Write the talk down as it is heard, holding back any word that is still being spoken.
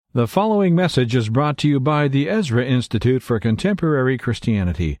The following message is brought to you by the Ezra Institute for Contemporary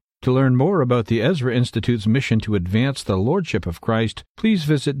Christianity. To learn more about the Ezra Institute's mission to advance the Lordship of Christ, please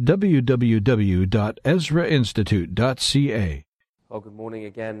visit www.ezrainstitute.ca. Well, good morning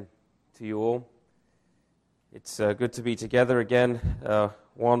again to you all. It's good to be together again,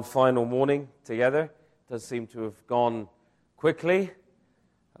 one final morning together. It does seem to have gone quickly,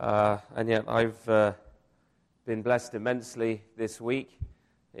 and yet I've been blessed immensely this week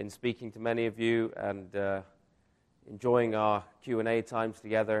in speaking to many of you and enjoying our Q&A times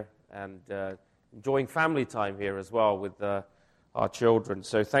together and enjoying family time here as well with our children.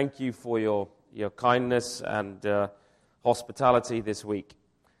 So thank you for your kindness and hospitality this week.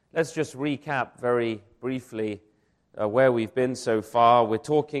 Let's just recap very briefly where we've been so far. We're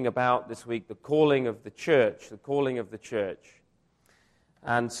talking about this week the calling of the church, the calling of the church.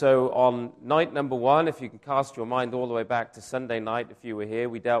 And so on night number 1, if you can cast your mind all the way back to Sunday night, if you were here,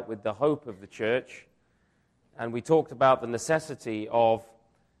 we dealt with the hope of the church. And we talked about the necessity of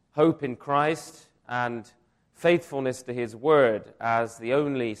hope in Christ and faithfulness to His Word as the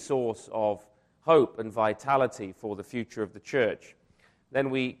only source of hope and vitality for the future of the church. Then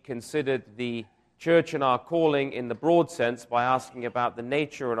we considered the church and our calling in the broad sense by asking about the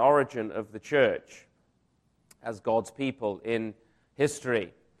nature and origin of the church as God's people in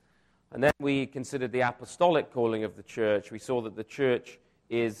history. And then we considered the apostolic calling of the church. We saw that the church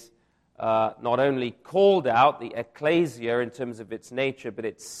is not only called out, the ecclesia in terms of its nature, but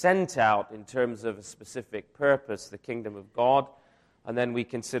it's sent out in terms of a specific purpose, the kingdom of God. And then we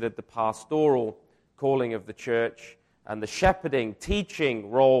considered the pastoral calling of the church and the shepherding, teaching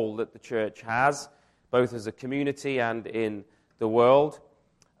role that the church has, both as a community and in the world.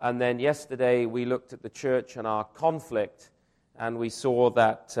 And then yesterday we looked at the church and our conflict, and we saw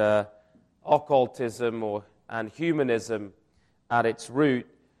that occultism and humanism at its root,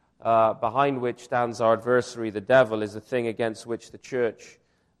 behind which stands our adversary, the devil, is a thing against which the church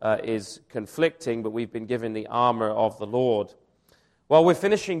is conflicting, but we've been given the armor of the Lord. Well, we're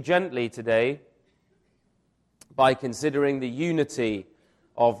finishing gently today by considering the unity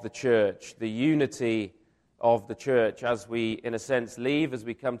of the church, as we, in a sense, leave, as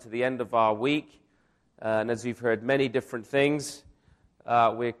we come to the end of our week. And as you've heard many different things, I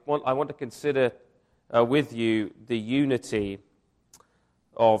want to consider with you the unity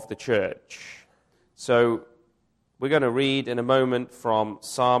of the church. So we're going to read in a moment from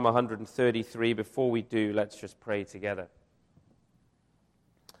Psalm 133. Before we do, let's just pray together.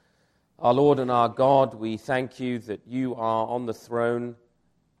 Our Lord and our God, we thank you that you are on the throne,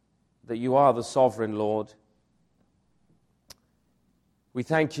 that you are the sovereign Lord. We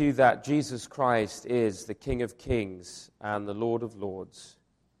thank you that Jesus Christ is the King of Kings and the Lord of Lords,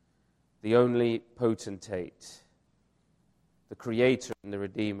 the only potentate, the Creator and the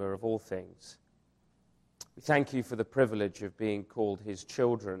Redeemer of all things. We thank you for the privilege of being called His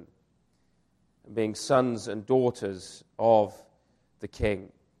children and being sons and daughters of the King.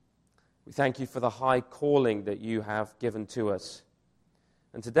 We thank you for the high calling that you have given to us.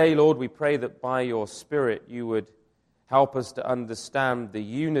 And today, Lord, we pray that by your Spirit you would help us to understand the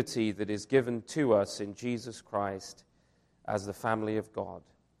unity that is given to us in Jesus Christ as the family of God.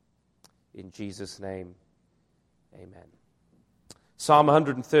 In Jesus' name, amen. Psalm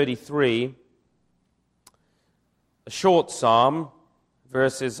 133, a short psalm.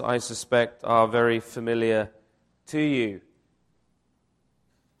 Verses, I suspect, are very familiar to you.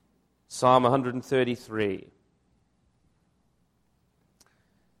 Psalm 133.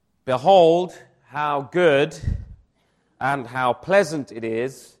 Behold, how good and how pleasant it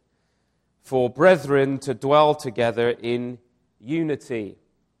is for brethren to dwell together in unity.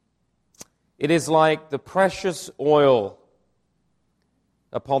 It is like the precious oil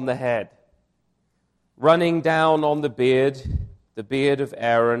upon the head, running down on the beard of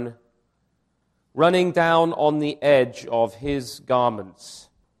Aaron, running down on the edge of his garments.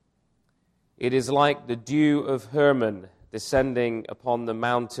 It is like the dew of Hermon descending upon the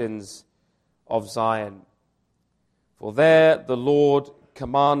mountains of Zion. For there the Lord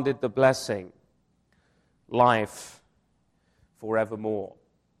commanded the blessing, life forevermore.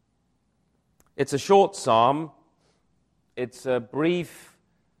 It's a short psalm. It's a brief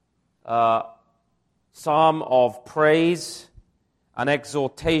psalm of praise and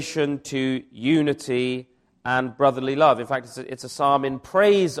exhortation to unity and brotherly love. In fact, it's a psalm in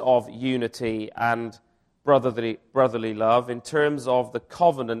praise of unity and brotherly love in terms of the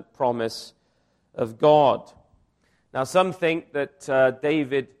covenant promise of God. Now, some think that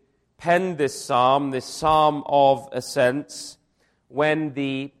David penned this psalm of ascents, when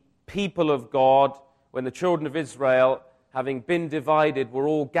the people of God, when the children of Israel having been divided, were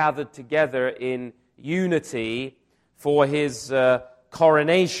all gathered together in unity for his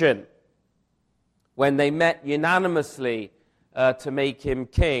coronation, when they met unanimously to make him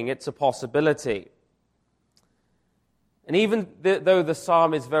king. It's a possibility. And even though the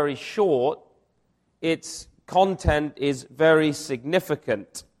psalm is very short, its content is very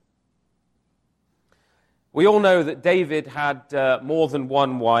significant. We all know that David had more than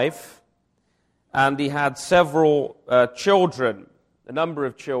one wife, and he had several children, a number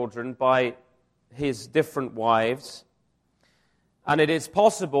of children by his different wives. And it is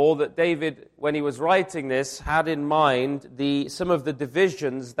possible that David, when he was writing this, had in mind some of the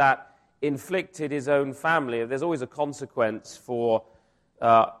divisions that inflicted his own family. There's always a consequence for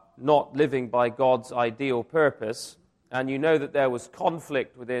not living by God's ideal purpose. And you know that there was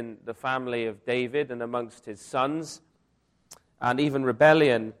conflict within the family of David and amongst his sons, and even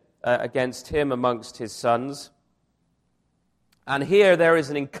rebellion against him amongst his sons. And here there is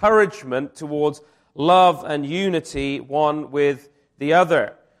an encouragement towards love and unity one with the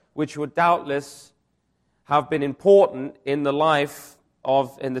other, which would doubtless have been important in the life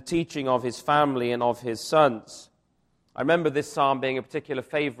in the teaching of his family and of his sons. I remember this psalm being a particular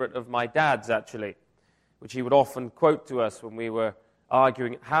favorite of my dad's, actually, which he would often quote to us when we were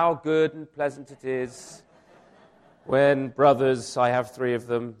arguing, how good and pleasant it is when brothers, I have 3 of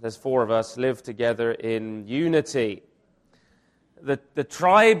them, there's 4 of us, live together in unity. The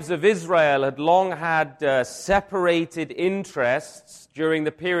tribes of Israel had long had separated interests during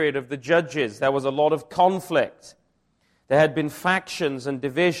the period of the judges. There was a lot of conflict. There had been factions and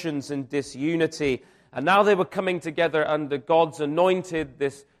divisions and disunity, and now they were coming together under God's anointed,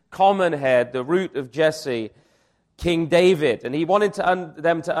 this common head, the root of Jesse, King David. And he wanted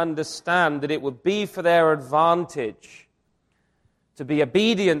them to understand that it would be for their advantage to be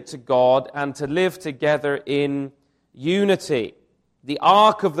obedient to God and to live together in unity. The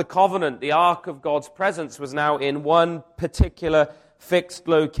Ark of the Covenant, the Ark of God's presence, was now in one particular fixed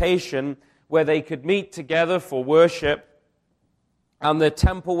location where they could meet together for worship. And the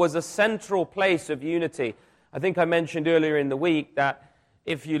temple was a central place of unity. I think I mentioned earlier in the week that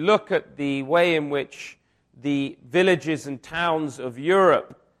if you look at the way in which the villages and towns of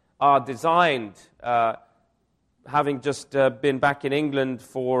Europe are designed, having just been back in England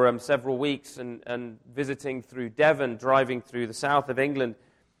for several weeks and visiting through Devon, driving through the south of England,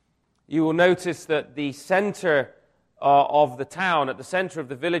 you will notice that the center of the town, at the center of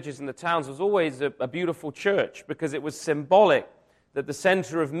the villages and the towns, was always a beautiful church, because it was symbolic that the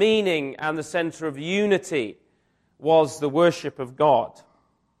center of meaning and the center of unity was the worship of God.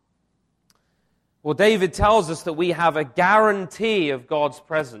 Well, David tells us that we have a guarantee of God's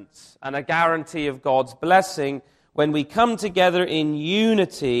presence and a guarantee of God's blessing when we come together in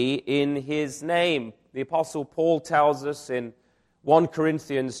unity in His name. The Apostle Paul tells us in 1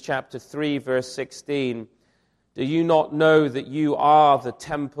 Corinthians chapter 3, verse 16, do you not know that you are the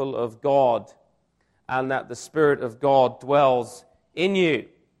temple of God and that the Spirit of God dwells in you?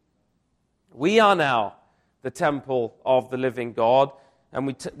 We are now the temple of the living God,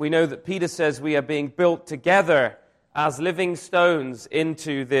 and we know that Peter says we are being built together as living stones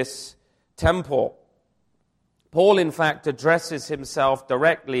into this temple. Paul, in fact, addresses himself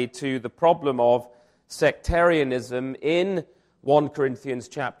directly to the problem of sectarianism in 1 Corinthians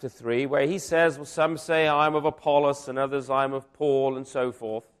chapter 3, where he says, well, some say I'm of Apollos and others I'm of Paul and so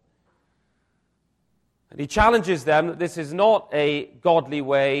forth. And he challenges them that this is not a godly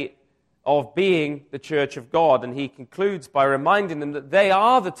way of being the church of God. And he concludes by reminding them that they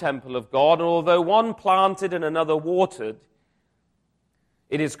are the temple of God, and although one planted and another watered,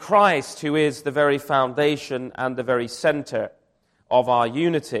 it is Christ who is the very foundation and the very center of our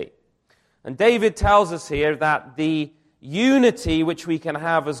unity. And David tells us here that the unity which we can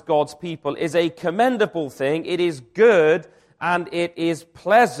have as God's people is a commendable thing. It is good and it is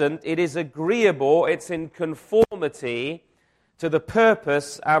pleasant. It is agreeable. It's in conformity to the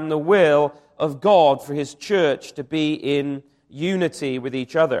purpose and the will of God for His church to be in unity with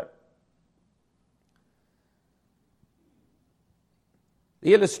each other.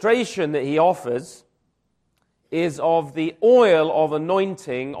 The illustration that he offers is of the oil of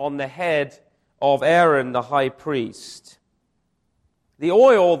anointing on the head of Aaron the high priest. The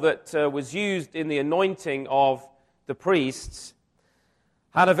oil that was used in the anointing of the priests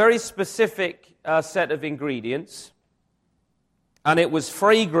had a very specific set of ingredients, and it was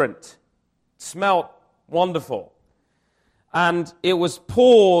fragrant, smelt wonderful, and it was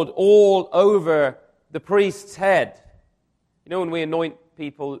poured all over the priest's head. You know, when we anoint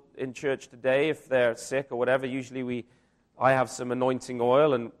people in church today, if they're sick or whatever, usually we I have some anointing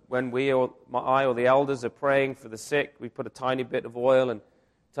oil, and when I or the elders are praying for the sick, we put a tiny bit of oil and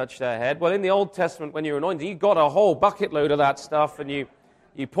touch their head. Well, in the Old Testament, when you're anointed, you got a whole bucket load of that stuff, and you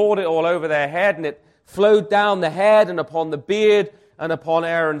poured it all over their head, and it flowed down the head and upon the beard and upon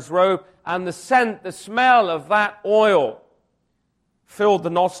Aaron's robe, and the scent, the smell of that oil filled the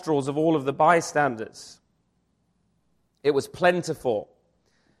nostrils of all of the bystanders. It was plentiful.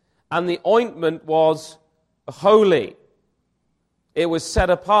 And the ointment was holy. It was set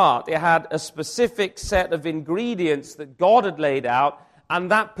apart. It had a specific set of ingredients that God had laid out,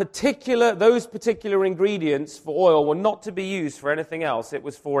 and those particular ingredients for oil were not to be used for anything else. It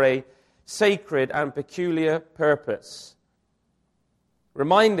was for a sacred and peculiar purpose,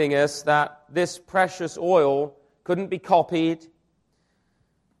 reminding us that this precious oil couldn't be copied.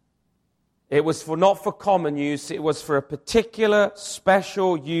 It was not for common use. It was for a particular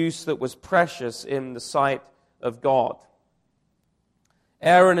special use that was precious in the sight of God.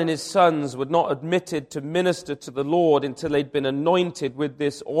 Aaron and his sons were not admitted to minister to the Lord until they'd been anointed with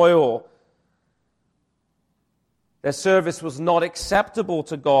this oil. Their service was not acceptable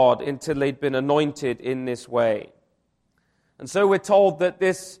to God until they'd been anointed in this way. And so we're told that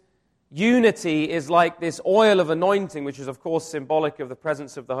this unity is like this oil of anointing, which is of course symbolic of the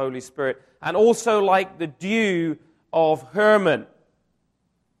presence of the Holy Spirit, and also like the dew of Hermon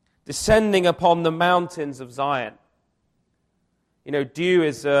descending upon the mountains of Zion. You know, dew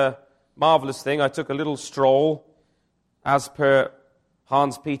is a marvelous thing. I took a little stroll as per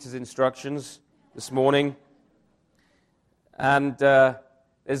Hans Peter's instructions this morning. And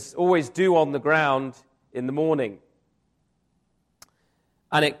there's always dew on the ground in the morning.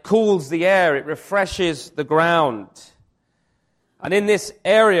 And it cools the air, it refreshes the ground. And in this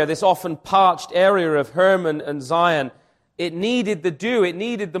area, this often parched area of Hermon and Zion, it needed the dew, it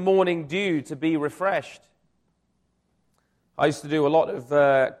needed the morning dew to be refreshed. I used to do a lot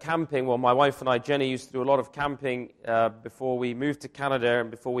of camping. Well, my wife and I, Jenny, used to do a lot of camping before we moved to Canada and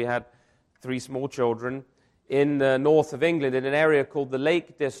before we had 3 small children in the north of England in an area called the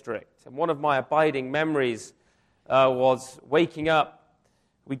Lake District. And one of my abiding memories was waking up.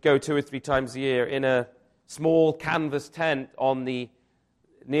 We'd go 2 or 3 times a year in a small canvas tent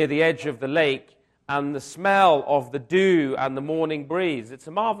near the edge of the lake, and the smell of the dew and the morning breeze. It's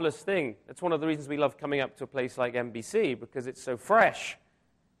a marvelous thing. It's one of the reasons we love coming up to a place like NBC, because it's so fresh.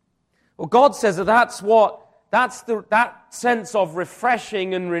 Well, God says that sense of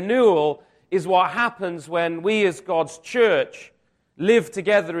refreshing and renewal is what happens when we as God's church live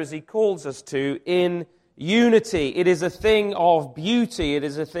together as He calls us to in unity. It is a thing of beauty. It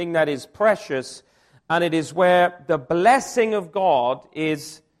is a thing that is precious, and it is where the blessing of God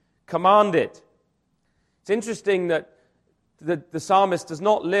is commanded. It's interesting that the psalmist does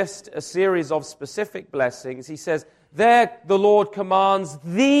not list a series of specific blessings. He says, there the Lord commands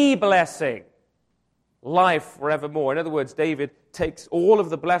the blessing, life forevermore. In other words, David takes all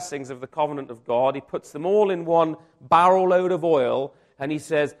of the blessings of the covenant of God, he puts them all in one barrel load of oil, and he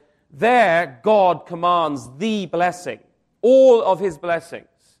says, there God commands the blessing, all of His blessings,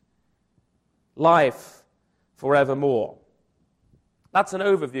 life forevermore. That's an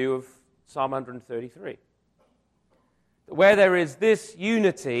overview of Psalm 133. Where there is this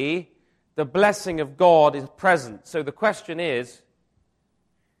unity, the blessing of God is present. So the question is,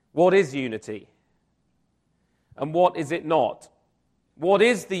 what is unity? And what is it not? What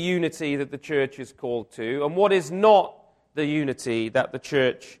is the unity that the church is called to? And what is not the unity that the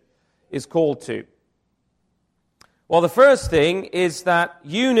church is called to? Well, the first thing is that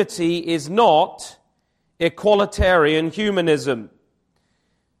unity is not equalitarian humanism.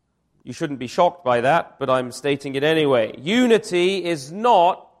 You shouldn't be shocked by that, but I'm stating it anyway. Unity is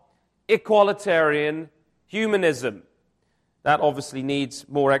not equalitarian humanism. That obviously needs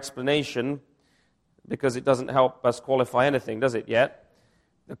more explanation because it doesn't help us qualify anything, does it yet?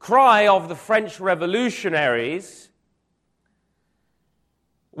 The cry of the French revolutionaries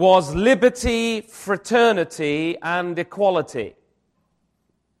was liberty, fraternity, and equality.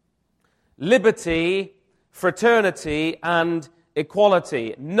 Liberty, fraternity, and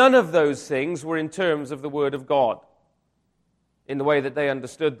equality. None of those things were in terms of the Word of God in the way that they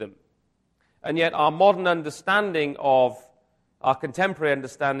understood them. And yet our modern understanding of, our contemporary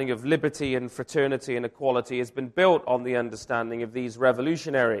understanding of liberty and fraternity and equality has been built on the understanding of these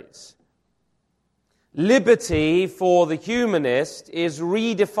revolutionaries. Liberty for the humanist is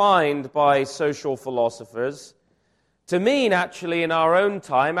redefined by social philosophers to mean, actually, in our own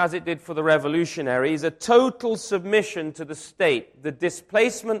time, as it did for the revolutionaries, a total submission to the state, the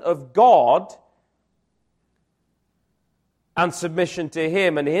displacement of God and submission to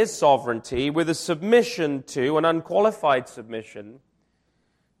Him and His sovereignty with a submission to, an unqualified submission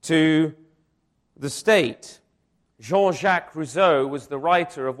to the state. Jean-Jacques Rousseau was the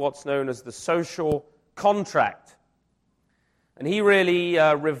writer of what's known as the social contract. And he really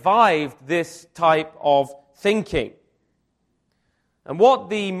revived this type of thinking. And what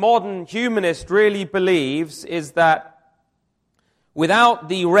the modern humanist really believes is that without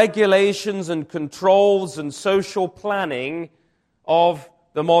the regulations and controls and social planning of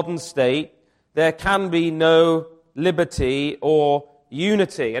the modern state, there can be no liberty or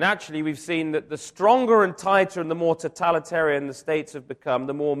unity. And actually, we've seen that the stronger and tighter and the more totalitarian the states have become,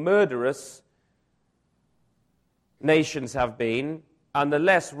 the more murderous nations have been, and the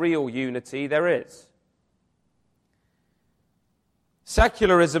less real unity there is.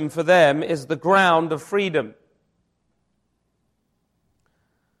 Secularism for them is the ground of freedom.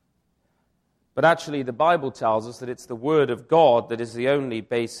 But actually, the Bible tells us that it's the Word of God that is the only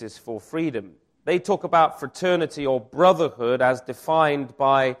basis for freedom. They talk about fraternity or brotherhood as defined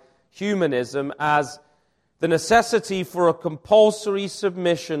by humanism as the necessity for a compulsory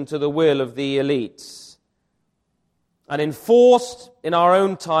submission to the will of the elites. And enforced in our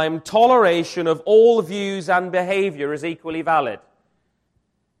own time, toleration of all views and behavior is equally valid.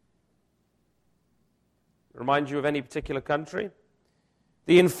 Remind you of any particular country?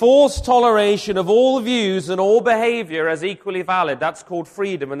 The enforced toleration of all views and all behavior as equally valid, that's called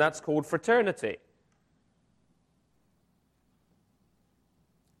freedom and that's called fraternity.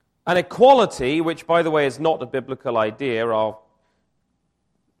 And equality, which by the way is not a biblical idea, I'll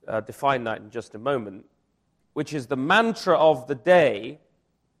define that in just a moment, which is the mantra of the day,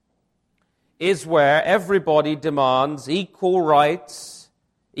 is where everybody demands equal rights,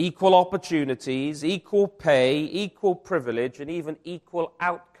 equal opportunities, equal pay, equal privilege, and even equal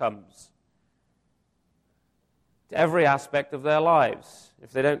outcomes to every aspect of their lives.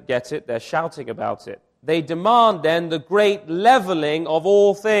 If they don't get it, they're shouting about it. They demand then the great leveling of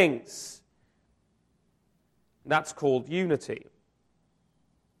all things. That's called unity.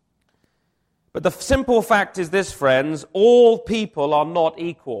 But the simple fact is this, friends, all people are not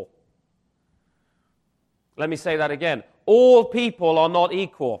equal. Let me say that again. All people are not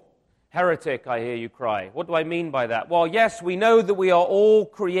equal. Heretic, I hear you cry. What do I mean by that? Well, yes, we know that we are all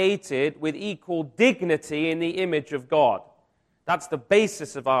created with equal dignity in the image of God. That's the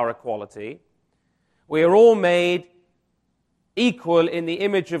basis of our equality. We are all made equal in the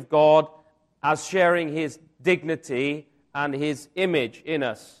image of God as sharing His dignity and His image in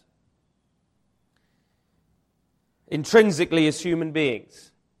us. Intrinsically as human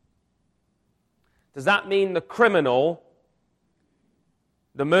beings. Does that mean the criminal,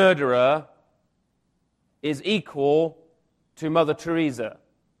 the murderer, is equal to Mother Teresa?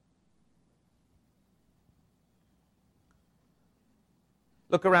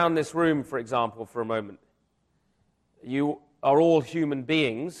 Look around this room, for example, for a moment. You are all human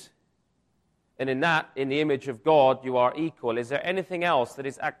beings, and in the image of God, you are equal. Is there anything else that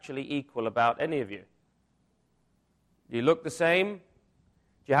is actually equal about any of you? Do you look the same?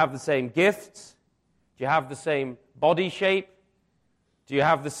 Do you have the same gifts? Do you have the same body shape? Do you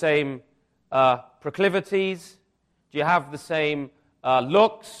have the same proclivities? Do you have the same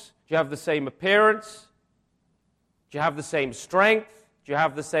looks? Do you have the same appearance? Do you have the same strength? Do you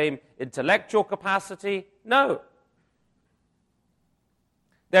have the same intellectual capacity? No.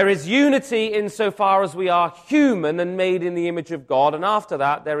 There is unity insofar as we are human and made in the image of God, and after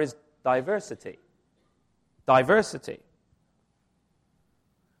that there is diversity. Diversity.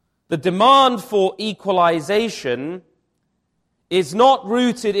 The demand for equalization is not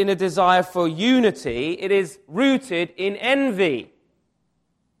rooted in a desire for unity, it is rooted in envy.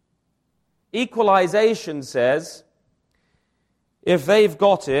 Equalization says, if they've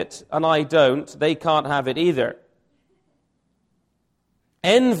got it and I don't, they can't have it either.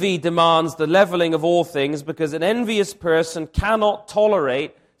 Envy demands the leveling of all things because an envious person cannot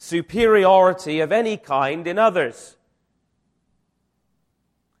tolerate superiority of any kind in others.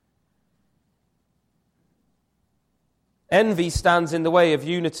 Envy stands in the way of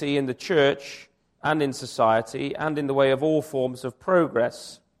unity in the church and in society and in the way of all forms of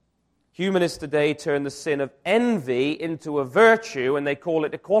progress. Humanists today turn the sin of envy into a virtue and they call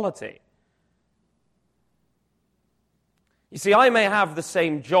it equality. You see, I may have the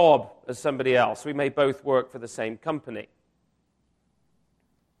same job as somebody else. We may both work for the same company.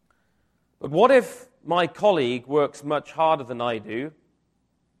 But what if my colleague works much harder than I do,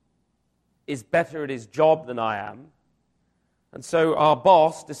 is better at his job than I am, and so our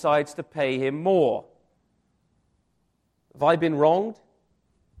boss decides to pay him more? Have I been wronged?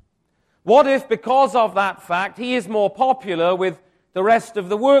 What if, because of that fact, he is more popular with the rest of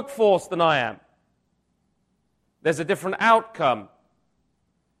the workforce than I am? There's a different outcome.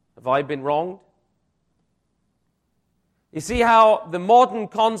 Have I been wronged? You see how the modern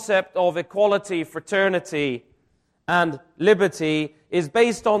concept of equality, fraternity, and liberty is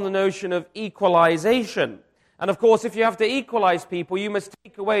based on the notion of equalization. And of course, if you have to equalize people, you must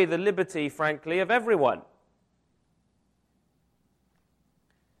take away the liberty, frankly, of everyone.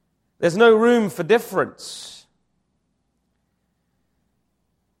 There's no room for difference.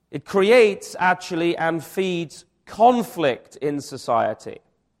 It creates, actually, and feeds conflict in society.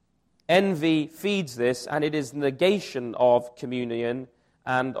 Envy feeds this, and it is negation of communion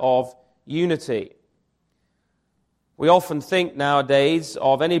and of unity. We often think nowadays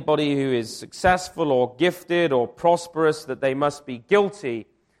of anybody who is successful or gifted or prosperous that they must be guilty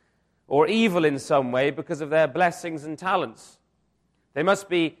or evil in some way because of their blessings and talents. They must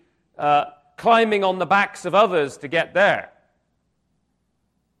be climbing on the backs of others to get there.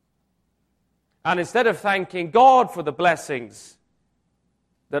 And instead of thanking God for the blessings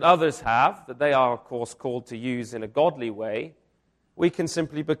that others have, that they are, of course, called to use in a godly way, we can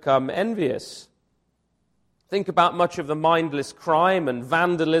simply become envious. Think about much of the mindless crime and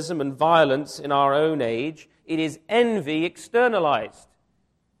vandalism and violence in our own age. It is envy externalized.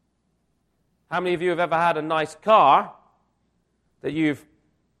 How many of you have ever had a nice car that you've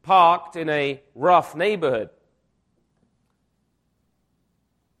parked in a rough neighborhood?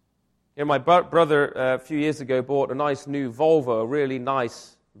 You know, my brother a few years ago bought a nice new Volvo, a really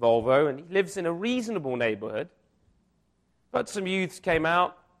nice Volvo, and he lives in a reasonable neighborhood. But some youths came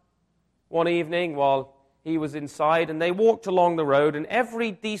out one evening while he was inside, and they walked along the road, and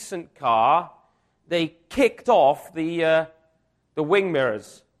every decent car, they kicked off the wing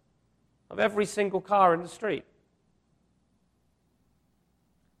mirrors of every single car in the street.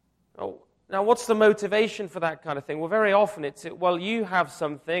 Now, what's the motivation for that kind of thing? Well, very often it's, well, you have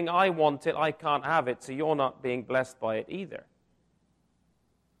something, I want it, I can't have it, so you're not being blessed by it either.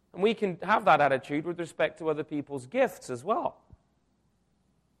 And we can have that attitude with respect to other people's gifts as well.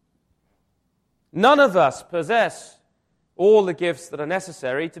 None of us possess all the gifts that are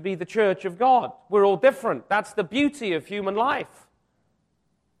necessary to be the church of God. We're all different. That's the beauty of human life.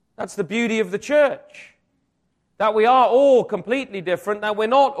 That's the beauty of the church. That we are all completely different, that we're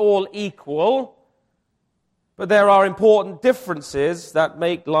not all equal, but there are important differences that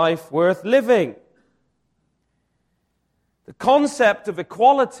make life worth living. The concept of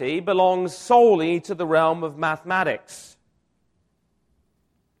equality belongs solely to the realm of mathematics.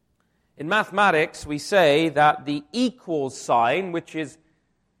 In mathematics, we say that the equals sign, which is,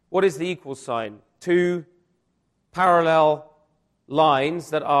 what is the equals sign? Two parallel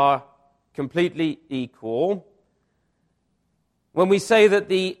lines that are completely equal. When we say that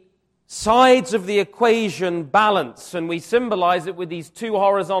the sides of the equation balance, and we symbolize it with these two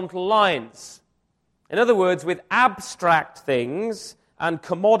horizontal lines. In other words, with abstract things and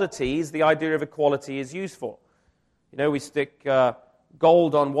commodities, the idea of equality is useful. You know, we stick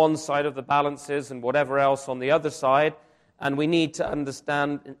gold on one side of the balances and whatever else on the other side, and we need to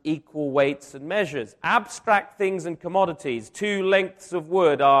understand equal weights and measures. Abstract things and commodities. Two lengths of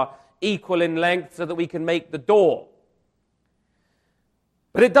wood are equal in length so that we can make the door.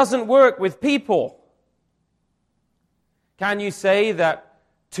 But it doesn't work with people. Can you say that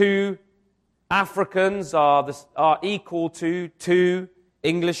two Africans are equal to two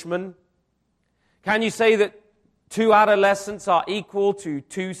Englishmen? Can you say that two adolescents are equal to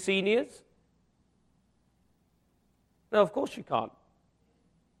two seniors? No, of course you can't.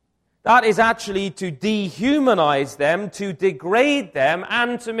 That is actually to dehumanize them, to degrade them,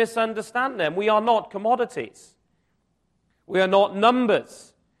 and to misunderstand them. We are not commodities. We are not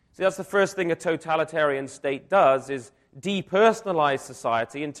numbers. See, that's the first thing a totalitarian state does, is depersonalize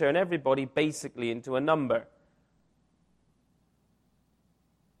society and turn everybody basically into a number.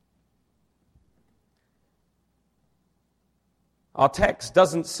 Our text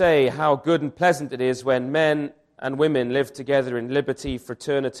doesn't say how good and pleasant it is when men and women live together in liberty,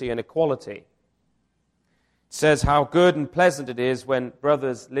 fraternity, and equality. It says how good and pleasant it is when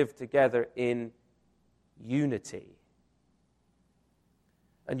brothers live together in unity.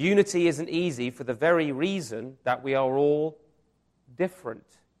 And unity isn't easy for the very reason that we are all different.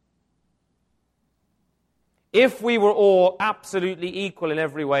 If we were all absolutely equal in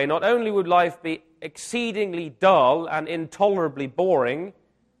every way, not only would life be exceedingly dull and intolerably boring,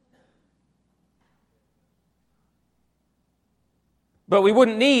 but we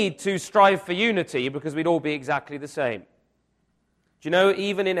wouldn't need to strive for unity because we'd all be exactly the same. Do you know,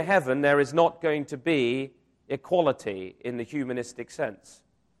 even in heaven, there is not going to be equality in the humanistic sense.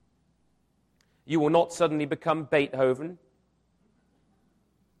 You will not suddenly become Beethoven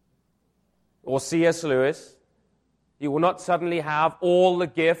or C.S. Lewis. You will not suddenly have all the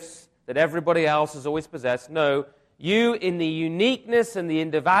gifts that everybody else has always possessed. No, you, in the uniqueness and the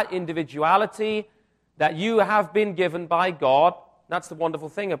individuality that you have been given by God, that's the wonderful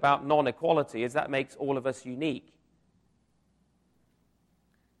thing about non-equality, is that makes all of us unique.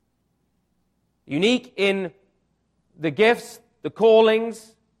 Unique in the gifts, the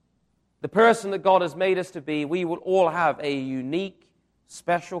callings, the person that God has made us to be. We will all have a unique,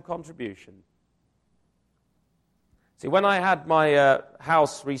 special contribution. See, when I had my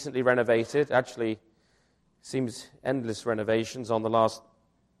house recently renovated, actually seems endless renovations on the last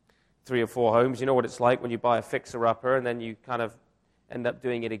 3 or 4 homes. You know what it's like when you buy a fixer-upper and then you kind of end up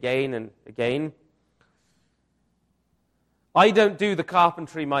doing it again and again. I don't do the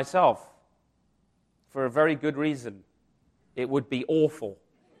carpentry myself for a very good reason. It would be awful.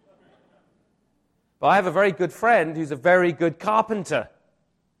 But I have a very good friend who's a very good carpenter.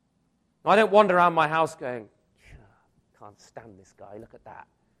 I don't wander around my house going, can't stand this guy, look at that.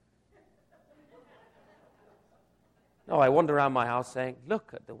 No, I wander around my house saying,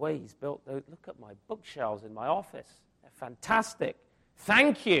 look at the way he's built those, look at my bookshelves in my office. They're fantastic.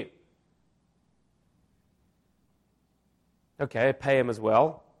 Thank you. Okay, I pay him as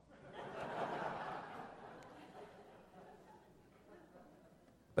well.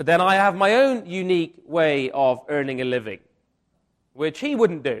 But then I have my own unique way of earning a living, which he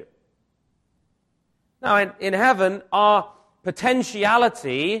wouldn't do. Now, in heaven, our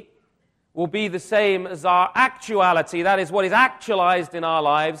potentiality will be the same as our actuality. That is, what is actualized in our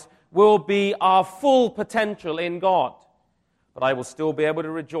lives will be our full potential in God. But I will still be able to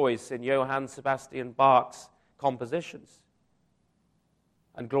rejoice in Johann Sebastian Bach's compositions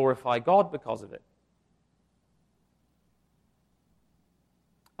and glorify God because of it.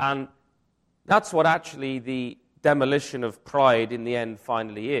 And that's what actually the demolition of pride in the end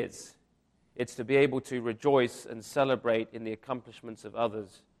finally is. It's to be able to rejoice and celebrate in the accomplishments of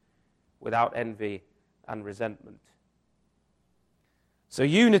others without envy and resentment. So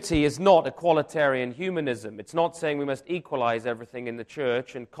unity is not equalitarian humanism. It's not saying we must equalize everything in the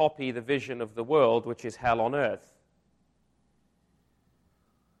church and copy the vision of the world, which is hell on earth.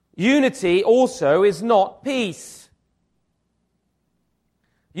 Unity also is not peace.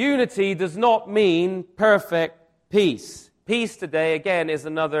 Unity does not mean perfect peace. Peace today, again, is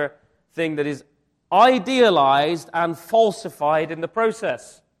another thing that is idealized and falsified in the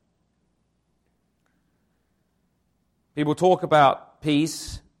process. People talk about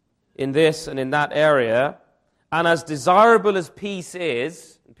peace in this and in that area, and as desirable as peace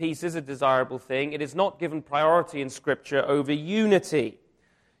is a desirable thing, it is not given priority in Scripture over unity.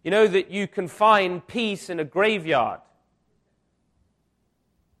 You know that you can find peace in a graveyard.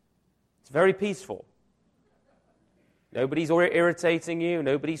 It's very peaceful. Nobody's irritating you.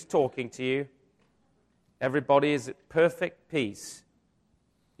 Nobody's talking to you. Everybody is at perfect peace.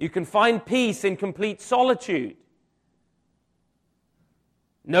 You can find peace in complete solitude.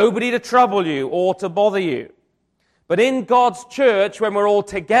 Nobody to trouble you or to bother you. But in God's church, when we're all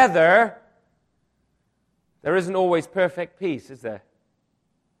together, there isn't always perfect peace, is there?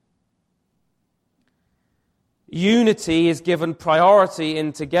 Unity is given priority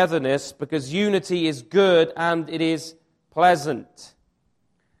in togetherness because unity is good and it is pleasant.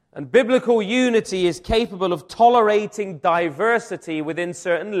 And biblical unity is capable of tolerating diversity within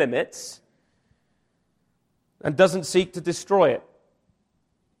certain limits and doesn't seek to destroy it.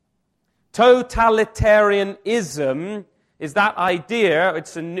 Totalitarianism is that idea,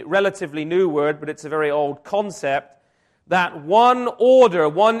 it's a relatively new word, but it's a very old concept, that one order,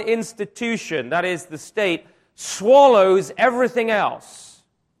 one institution, that is the state, swallows everything else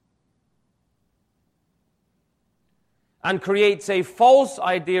and creates a false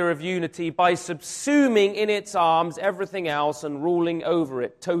idea of unity by subsuming in its arms everything else and ruling over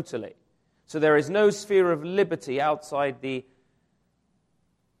it totally. So there is no sphere of liberty outside the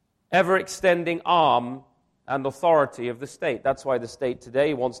ever-extending arm and authority of the state. That's why the state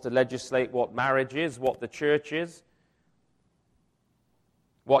today wants to legislate what marriage is, what the church is,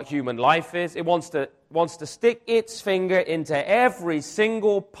 what human life is. It wants to stick its finger into every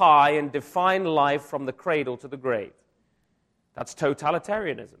single pie and define life from the cradle to the grave. That's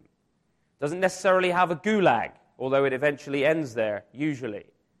totalitarianism. It doesn't necessarily have a gulag, although it eventually ends there, usually.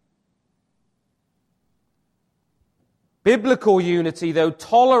 Biblical unity, though,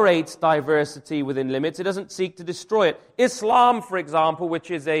 tolerates diversity within limits. It doesn't seek to destroy it. Islam, for example, which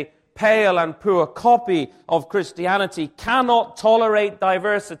is a pale and poor copy of Christianity, cannot tolerate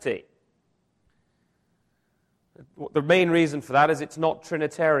diversity. The main reason for that is it's not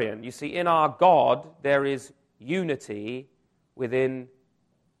Trinitarian. You see, in our God, there is unity within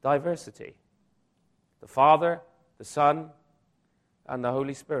diversity. The Father, the Son, and the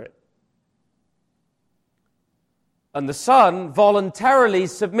Holy Spirit. And the Son voluntarily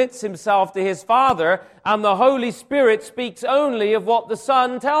submits himself to his Father, and the Holy Spirit speaks only of what the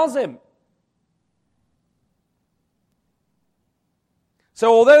Son tells him.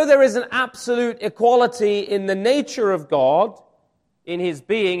 So although there is an absolute equality in the nature of God, in his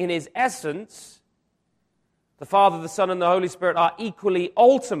being, in his essence, the Father, the Son, and the Holy Spirit are equally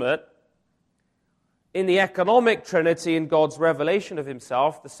ultimate in the economic Trinity in God's revelation of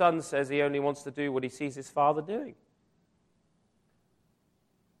himself. The Son says he only wants to do what he sees his Father doing.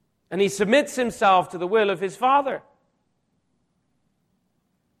 And he submits himself to the will of his Father.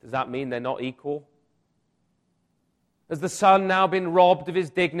 Does that mean they're not equal? Has the Son now been robbed of his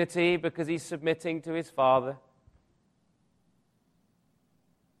dignity because he's submitting to his Father?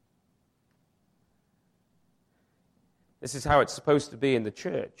 This is how it's supposed to be in the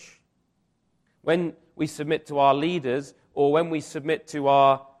church. When we submit to our leaders, or when we submit to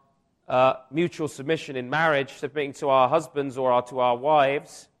our mutual submission in marriage, submitting to our husbands or to our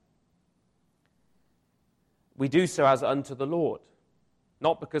wives, we do so as unto the Lord.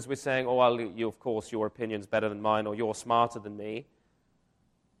 Not because we're saying, oh, well, you, of course, your opinion's better than mine, or you're smarter than me.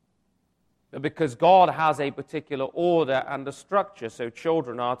 But because God has a particular order and a structure, so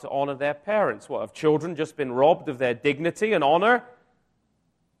children are to honor their parents. What, have children just been robbed of their dignity and honor?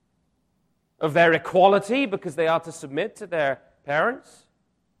 Of their equality because they are to submit to their parents?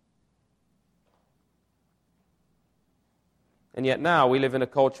 And yet now we live in a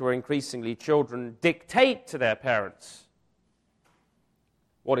culture where increasingly children dictate to their parents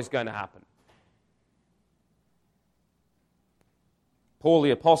what is going to happen. Paul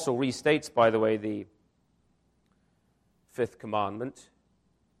the Apostle restates, by the way, the fifth commandment.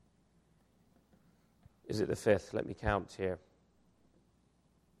 Is it the fifth? Let me count here.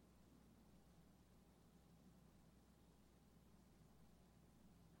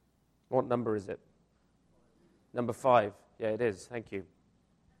 What number is it? Number 5. Yeah, it is. Thank you.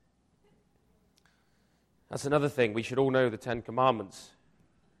 That's another thing. We should all know the 10 Commandments.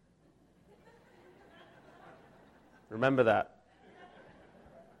 Remember that.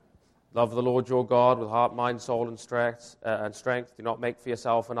 Love the Lord your God with heart, mind, soul, and strength. Do not make for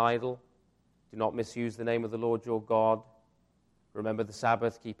yourself an idol. Do not misuse the name of the Lord your God. Remember the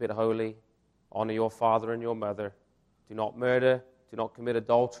Sabbath, keep it holy. Honor your father and your mother. Do not murder. Do not commit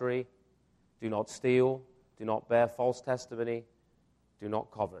adultery. Do not steal. Do not bear false testimony. Do not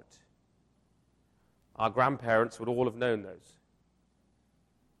covet. Our grandparents would all have known those.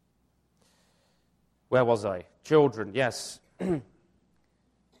 Where was I? Children, yes.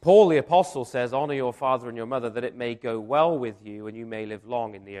 Paul the Apostle says, honor your father and your mother that it may go well with you and you may live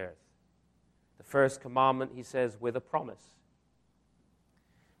long in the earth. The first commandment, he says, with a promise.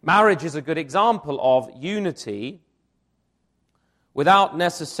 Marriage is a good example of unity without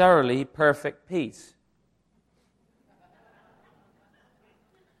necessarily perfect peace.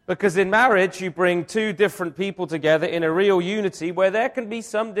 Because in marriage, you bring two different people together in a real unity where there can be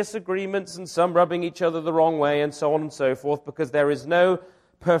some disagreements and some rubbing each other the wrong way and so on and so forth, because there is no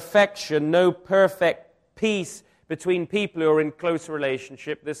perfection, no perfect peace between people who are in close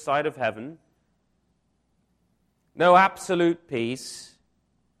relationship this side of heaven. No absolute peace,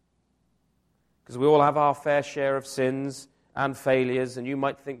 because we all have our fair share of sins and failures, and you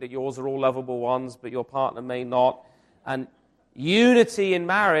might think that yours are all lovable ones, but your partner may not. And unity in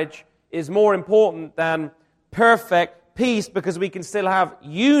marriage is more important than perfect peace, because we can still have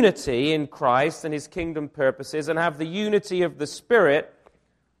unity in Christ and his kingdom purposes and have the unity of the Spirit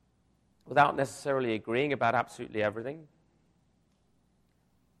without necessarily agreeing about absolutely everything,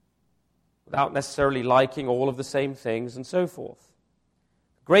 without necessarily liking all of the same things and so forth.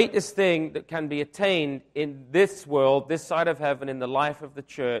 The greatest thing that can be attained in this world, this side of heaven, in the life of the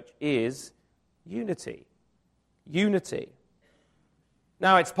church is unity. Unity.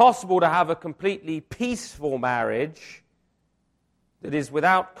 Now, it's possible to have a completely peaceful marriage that is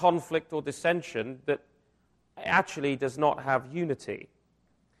without conflict or dissension that actually does not have unity,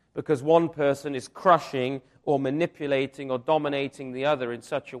 because one person is crushing or manipulating or dominating the other in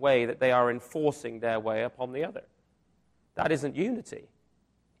such a way that they are enforcing their way upon the other. That isn't unity,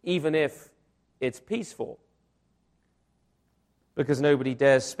 even if it's peaceful, because nobody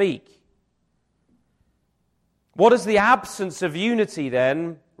dares speak. What does the absence of unity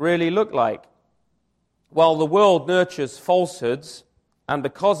then really look like? Well, the world nurtures falsehoods, and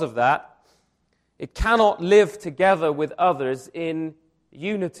because of that, it cannot live together with others in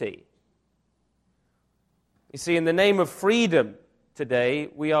unity. You see, in the name of freedom today,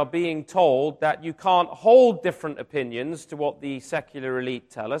 we are being told that you can't hold different opinions to what the secular elite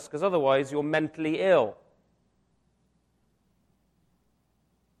tell us, because otherwise you're mentally ill.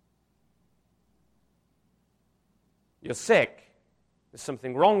 You're sick. There's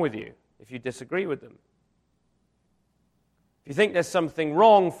something wrong with you if you disagree with them. If you think there's something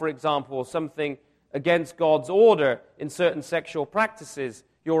wrong, for example, or something against God's order in certain sexual practices,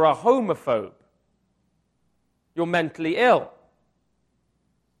 you're a homophobe. You're mentally ill.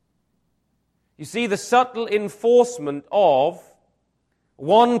 You see, the subtle enforcement of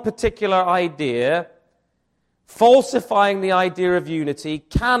one particular idea, falsifying the idea of unity,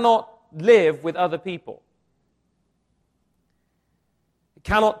 cannot live with other people. It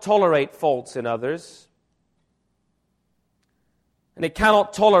cannot tolerate faults in others. And it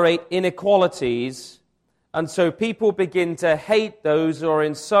cannot tolerate inequalities. And so people begin to hate those who are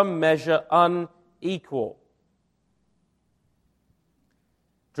in some measure unequal.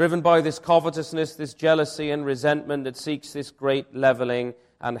 Driven by this covetousness, this jealousy and resentment that seeks this great leveling,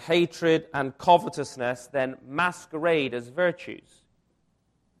 and hatred and covetousness then masquerade as virtues.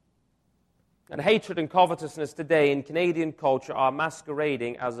 And hatred and covetousness today in Canadian culture are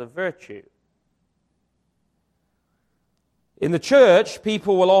masquerading as a virtue. In the church,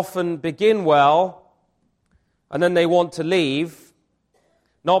 people will often begin well, and then they want to leave,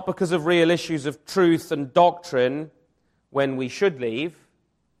 not because of real issues of truth and doctrine when we should leave,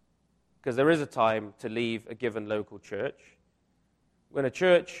 because there is a time to leave a given local church. When a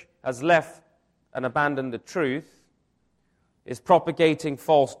church has left and abandoned the truth, is propagating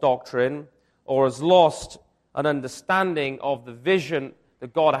false doctrine, or has lost an understanding of the vision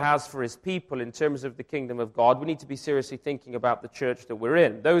that God has for His people in terms of the kingdom of God, we need to be seriously thinking about the church that we're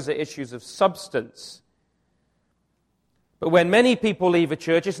in. Those are issues of substance. But when many people leave a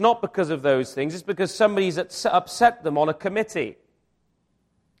church, it's not because of those things, it's because somebody's upset them on a committee.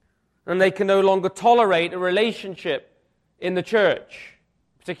 And they can no longer tolerate a relationship in the church,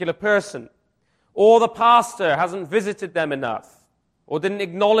 a particular person. Or the pastor hasn't visited them enough, or didn't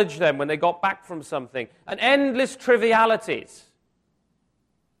acknowledge them when they got back from something. And endless trivialities.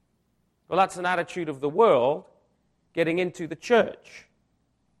 Well, that's an attitude of the world getting into the church.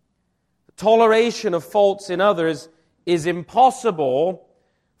 The toleration of faults in others is impossible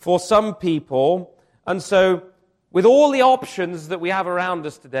for some people. And so, with all the options that we have around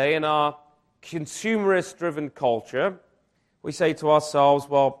us today in our consumerist-driven culture, we say to ourselves,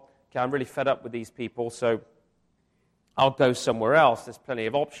 well, okay, I'm really fed up with these people, so I'll go somewhere else. There's plenty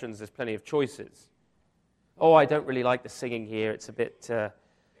of options, there's plenty of choices. Oh, I don't really like the singing here, it's a bit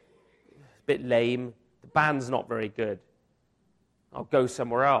lame. The band's not very good. I'll go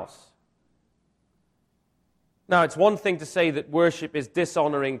somewhere else. Now, it's one thing to say that worship is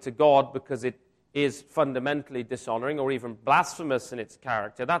dishonoring to God because it is fundamentally dishonoring or even blasphemous in its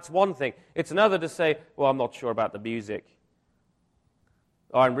character. That's one thing. It's another to say, well, I'm not sure about the music.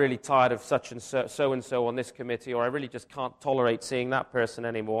 Or I'm really tired of such and so on this committee, or I really just can't tolerate seeing that person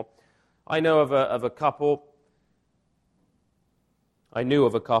anymore. I knew of a couple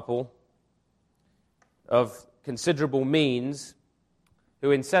of considerable means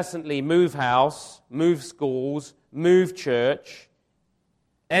who incessantly move house, move schools, move church,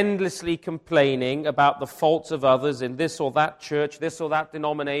 endlessly complaining about the faults of others in this or that church, this or that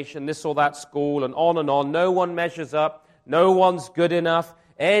denomination, this or that school, and on and on. No one measures up. No one's good enough.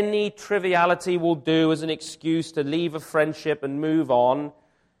 Any triviality will do as an excuse to leave a friendship and move on.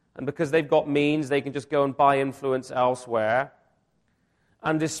 And because they've got means, they can just go and buy influence elsewhere.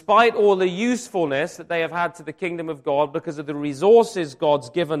 And despite all the usefulness that they have had to the kingdom of God, because of the resources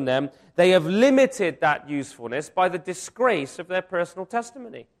God's given them, they have limited that usefulness by the disgrace of their personal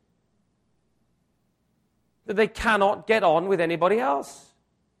testimony. That they cannot get on with anybody else.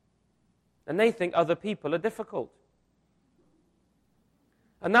 And they think other people are difficult.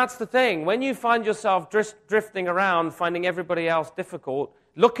 And that's the thing. When you find yourself drifting around, finding everybody else difficult,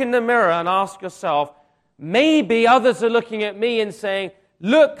 look in the mirror and ask yourself, maybe others are looking at me and saying,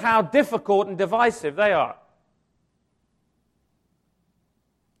 look how difficult and divisive they are.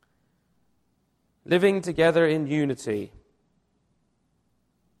 Living together in unity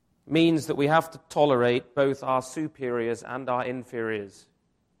means that we have to tolerate both our superiors and our inferiors.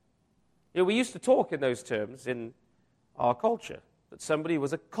 You know, we used to talk in those terms in our culture, that somebody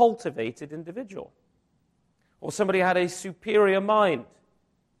was a cultivated individual, or somebody had a superior mind.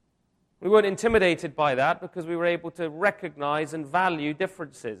 We weren't intimidated by that because we were able to recognize and value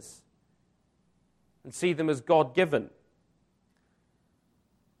differences and see them as God-given.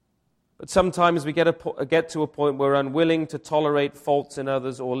 But sometimes we get to a point where we're unwilling to tolerate faults in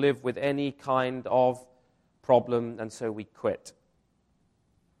others or live with any kind of problem, and so we quit.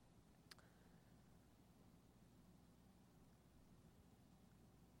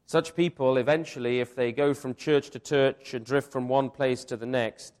 Such people, eventually, if they go from church to church and drift from one place to the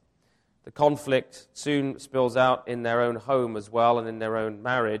next, the conflict soon spills out in their own home as well and in their own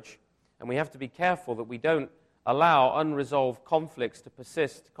marriage. And we have to be careful that we don't allow unresolved conflicts to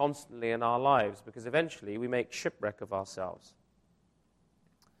persist constantly in our lives, because eventually we make shipwreck of ourselves.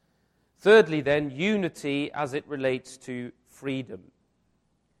 Thirdly, then, unity as it relates to freedom.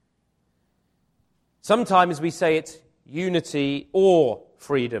 Sometimes we say it's unity or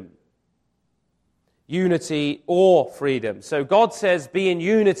freedom. Unity or freedom. So God says, be in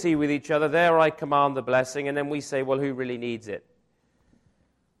unity with each other. There I command the blessing. And then we say, well, who really needs it?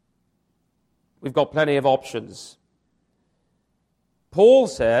 We've got plenty of options. Paul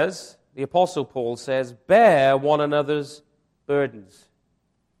says, the Apostle Paul says, bear one another's burdens.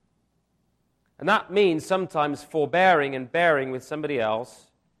 And that means sometimes forbearing and bearing with somebody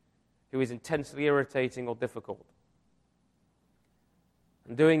else who is intensely irritating or difficult.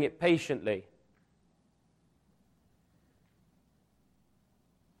 And doing it patiently.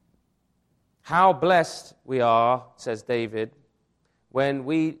 How blessed we are, says David, when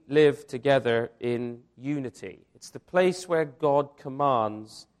we live together in unity. It's the place where God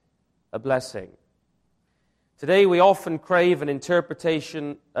commands a blessing. Today we often crave an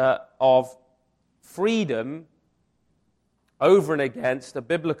interpretation of freedom over and against a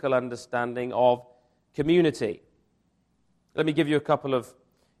biblical understanding of community. Let me give you a couple of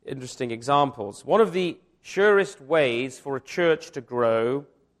interesting examples. One of the surest ways for a church to grow,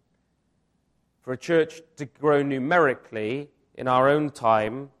 numerically in our own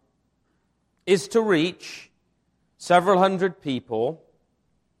time, is to reach several hundred people.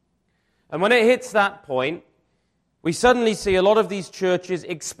 And when it hits that point, we suddenly see a lot of these churches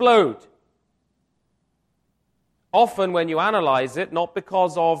explode. Often when you analyze it, not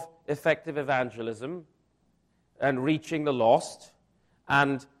because of effective evangelism and reaching the lost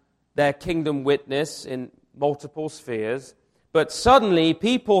and their kingdom witness in multiple spheres, but suddenly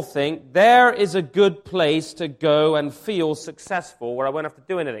people think there is a good place to go and feel successful where I won't have to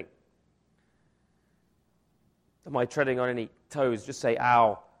do anything. Am I treading on any toes? Just say,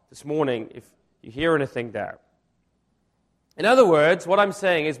 ow, this morning if you hear anything there. In other words, what I'm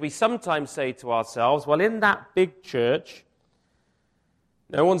saying is we sometimes say to ourselves, well, in that big church,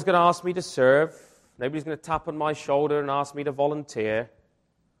 no one's going to ask me to serve. Nobody's going to tap on my shoulder and ask me to volunteer.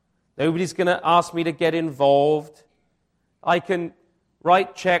 Nobody's going to ask me to get involved. I can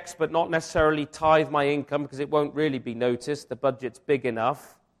write checks but not necessarily tithe my income because it won't really be noticed. The budget's big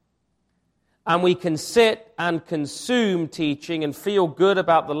enough. And we can sit and consume teaching and feel good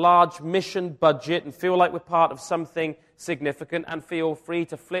about the large mission budget and feel like we're part of something significant and feel free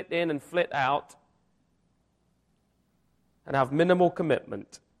to flit in and flit out and have minimal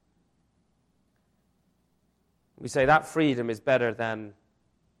commitment. We say that freedom is better than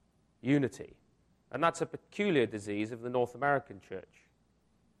unity. And that's a peculiar disease of the North American church.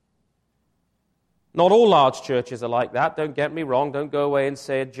 Not all large churches are like that. Don't get me wrong. Don't go away and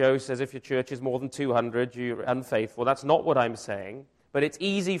say, Joe says if your church is more than 200, you're unfaithful. That's not what I'm saying. But it's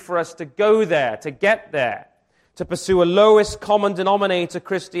easy for us to go there, to get there, to pursue a lowest common denominator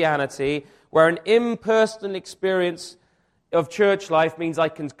Christianity, where an impersonal experience of church life means I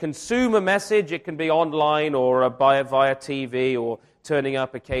can consume a message. It can be online or via TV or turning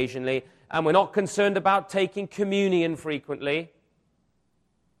up occasionally. And we're not concerned about taking communion frequently.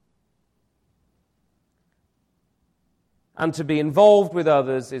 And to be involved with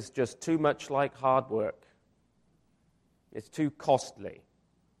others is just too much like hard work. It's too costly.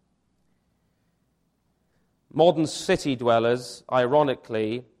 Modern city dwellers,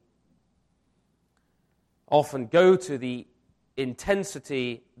 ironically, often go to the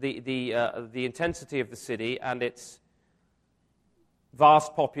intensity, the intensity of the city and its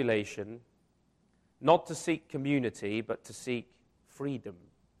vast population, not to seek community, but to seek freedom.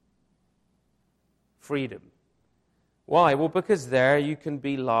 Freedom. Why? Well, because there you can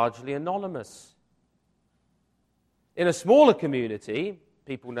be largely anonymous. In a smaller community,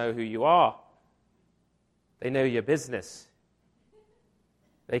 people know who you are. They know your business.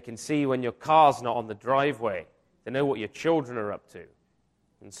 They can see when your car's not on the driveway. They know what your children are up to,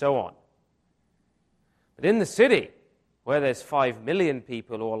 and so on. But in the city, where there's 5 million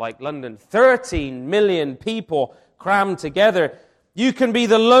people, or like London, 13 million people crammed together, you can be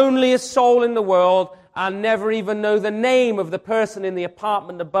the loneliest soul in the world and never even know the name of the person in the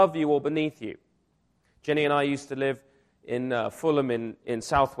apartment above you or beneath you. Jenny and I used to live in Fulham in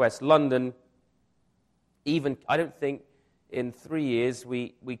southwest London. Even, I don't think in 3 years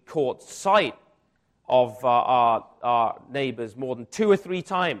we caught sight of our neighbors more than 2 or 3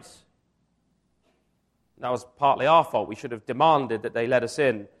 times. That was partly our fault. We should have demanded that they let us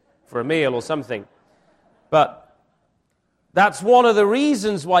in for a meal or something. But that's one of the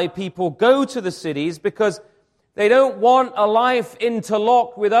reasons why people go to the cities, because they don't want a life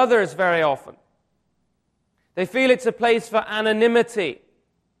interlocked with others very often. They feel it's a place for anonymity.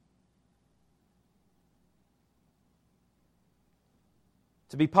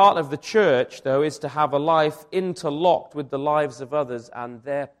 To be part of the church, though, is to have a life interlocked with the lives of others and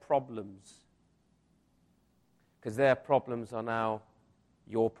their problems. Because their problems are now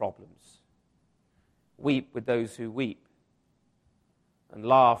your problems. Weep with those who weep, and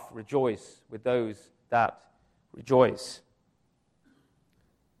laugh, rejoice with those that rejoice.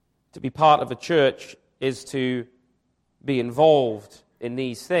 To be part of a church is to be involved in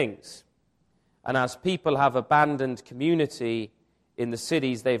these things. And as people have abandoned community in the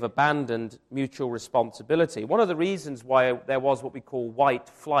cities, they've abandoned mutual responsibility. One of the reasons why there was what we call white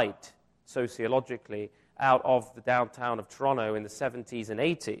flight, sociologically, out of the downtown of Toronto in the 70s and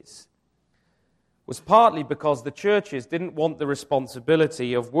 80s was partly because the churches didn't want the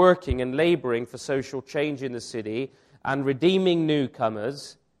responsibility of working and laboring for social change in the city and redeeming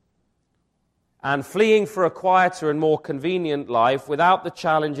newcomers and fleeing for a quieter and more convenient life without the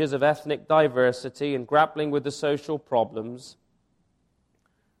challenges of ethnic diversity and grappling with the social problems.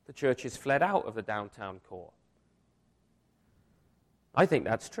 The churches fled out of the downtown core. I think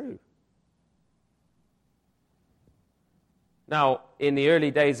that's true. Now, in the early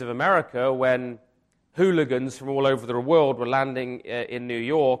days of America, when hooligans from all over the world were landing in New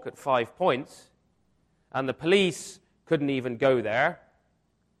York at 5 Points, and the police couldn't even go there,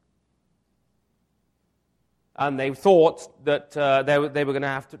 and they thought that they were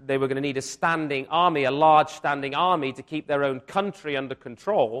going to need a standing army, a large standing army, to keep their own country under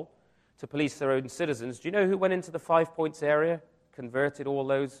control, to police their own citizens. Do you know who went into the 5 Points area, converted all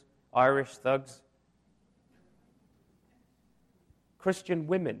those Irish thugs? Christian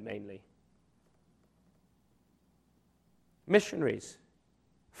women, mainly. Missionaries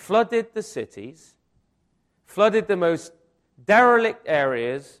flooded the cities, flooded the most derelict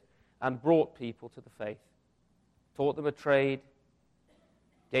areas, and brought people to the faith. Taught them a trade,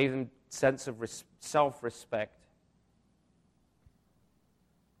 gave them a sense of self-respect.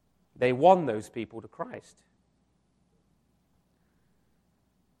 They won those people to Christ.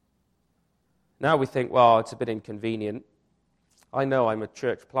 Now we think, well, it's a bit inconvenient. I know I'm a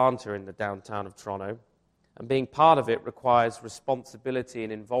church planter in the downtown of Toronto, and being part of it requires responsibility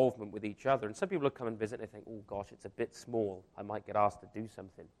and involvement with each other. And some people will come and visit and they think, oh gosh, it's a bit small. I might get asked to do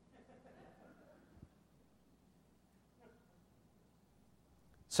something.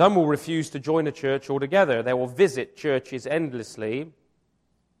 Some will refuse to join a church altogether. They will visit churches endlessly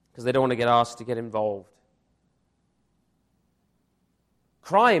because they don't want to get asked to get involved.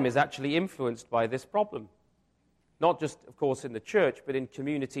 Crime is actually influenced by this problem. Not just, of course, in the church, but in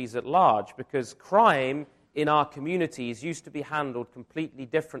communities at large, because crime in our communities used to be handled completely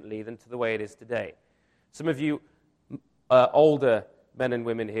differently than to the way it is today. Some of you older men and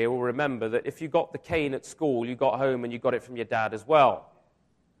women here will remember that if you got the cane at school, you got home and you got it from your dad as well,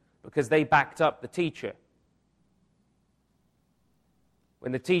 because they backed up the teacher.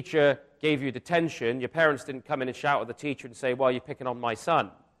 When the teacher gave you detention, your parents didn't come in and shout at the teacher and say, well, you're picking on my son.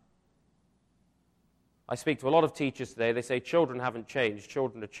 I speak to a lot of teachers today. They say children haven't changed.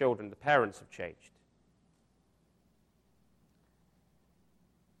 Children are children. The parents have changed.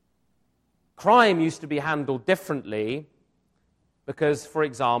 Crime used to be handled differently because, for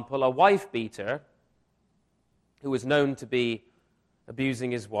example, a wife beater who was known to be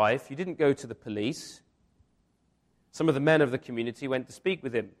abusing his wife, you didn't go to the police. Some of the men of the community went to speak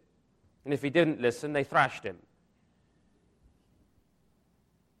with him. And if he didn't listen, they thrashed him.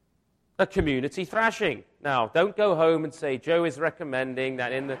 A community thrashing. Now, don't go home and say, Joe is recommending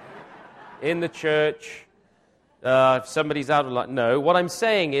that in the church, if somebody's out of line. No, what I'm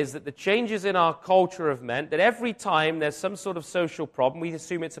saying is that the changes in our culture have meant that every time there's some sort of social problem, we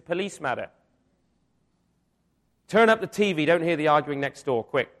assume it's a police matter. Turn up the TV, don't hear the arguing next door,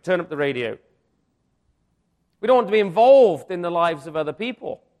 quick. Turn up the radio. We don't want to be involved in the lives of other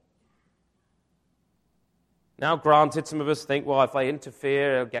people. Now, granted, some of us think, well, if I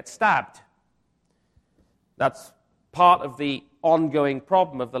interfere, I'll get stabbed. That's part of the ongoing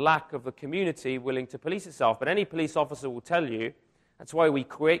problem of the lack of the community willing to police itself. But any police officer will tell you, that's why we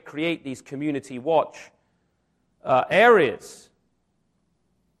create these community watch areas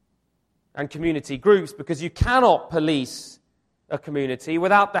and community groups, because you cannot police a community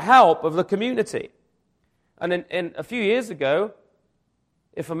without the help of the community. And in a few years ago,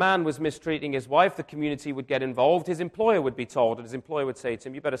 If a man was mistreating his wife, the community would get involved. His employer would be told, and his employer would say to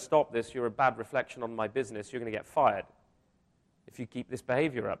him, you better stop this. You're a bad reflection on my business. You're going to get fired if you keep this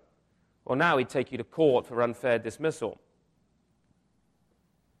behavior up. Well, now he'd take you to court for unfair dismissal.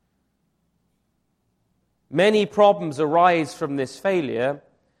 Many problems arise from this failure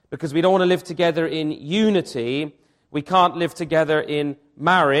because we don't want to live together in unity. We can't live together in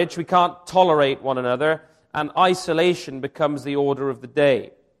marriage. We can't tolerate one another. And isolation becomes the order of the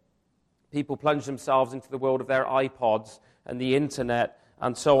day. People plunge themselves into the world of their iPods and the internet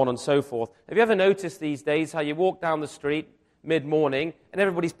and so on and so forth. Have you ever noticed these days how you walk down the street mid-morning and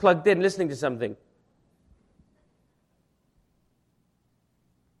everybody's plugged in listening to something?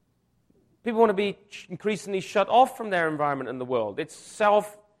 People want to be increasingly shut off from their environment and the world. It's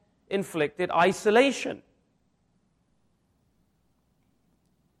self-inflicted isolation.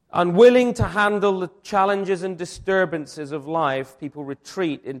 Unwilling to handle the challenges and disturbances of life, people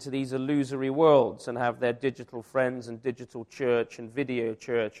retreat into these illusory worlds and have their digital friends and digital church and video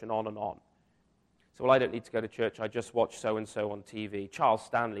church and on and on. So, well, I don't need to go to church. I just watch so-and-so on TV. Charles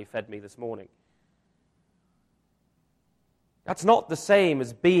Stanley fed me this morning. That's not the same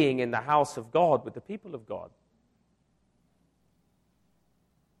as being in the house of God with the people of God.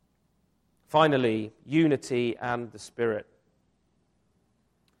 Finally, unity and the Spirit.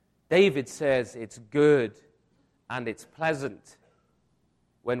 David says it's good and it's pleasant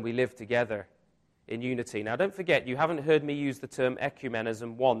when we live together in unity. Now, don't forget, you haven't heard me use the term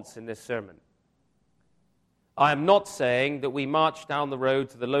ecumenism once in this sermon. I am not saying that we march down the road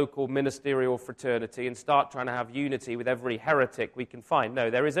to the local ministerial fraternity and start trying to have unity with every heretic we can find. No,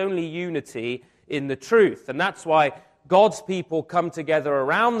 there is only unity in the truth. And that's why God's people come together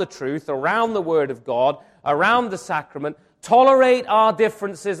around the truth, around the Word of God, around the sacrament, tolerate our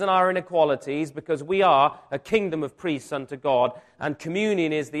differences and our inequalities because we are a kingdom of priests unto God, and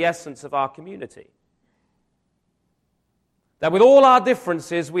communion is the essence of our community. That with all our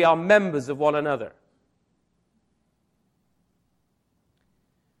differences, we are members of one another.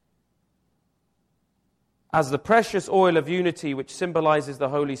 As the precious oil of unity, which symbolizes the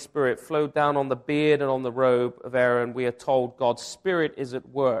Holy Spirit, flowed down on the beard and on the robe of Aaron, we are told God's Spirit is at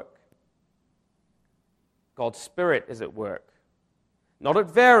work. God's Spirit is at work. Not at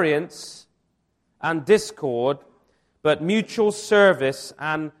variance and discord, but mutual service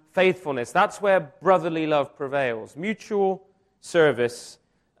and faithfulness. That's where brotherly love prevails. Mutual service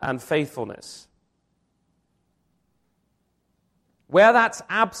and faithfulness. Where that's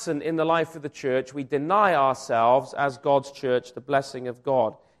absent in the life of the church, we deny ourselves as God's church the blessing of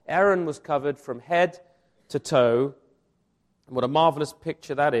God. Aaron was covered from head to toe. And what a marvelous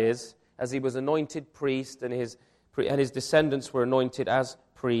picture that is, as he was anointed priest and his descendants were anointed as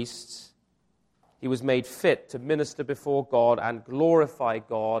priests. He was made fit to minister before God and glorify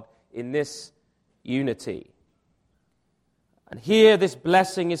God in this unity. And here this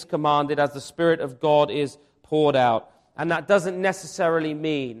blessing is commanded as the Spirit of God is poured out. And that doesn't necessarily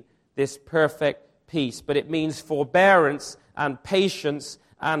mean this perfect peace, but it means forbearance and patience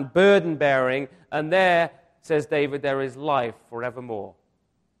and burden bearing. And there, says David, there is life forevermore.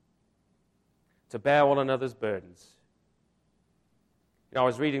 To bear one another's burdens. You know, I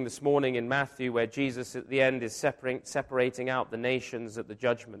was reading this morning in Matthew where Jesus at the end is separating out the nations at the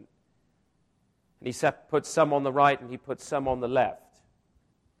judgment. And he puts some on the right and he puts some on the left.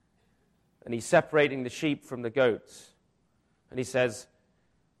 And he's separating the sheep from the goats. And he says,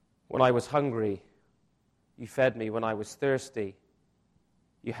 when I was hungry, you fed me. When I was thirsty,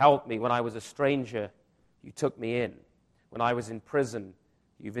 you helped me. When I was a stranger, you took me in. When I was in prison,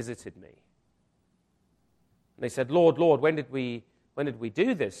 you visited me. And they said, Lord, Lord, when did we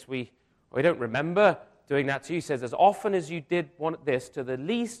do this? We don't remember doing that to you. He says, as often as you did this to the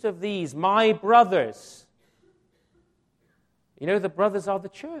least of these, my brothers. You know, the brothers are the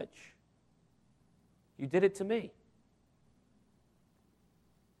church. You did it to me.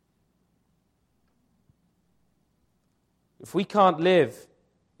 If we can't live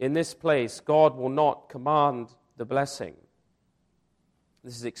in this place, God will not command the blessing.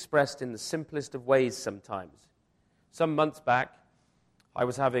 This is expressed in the simplest of ways sometimes. Some months back, I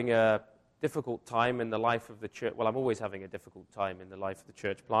was having a difficult time in the life of the church. Well, I'm always having a difficult time in the life of the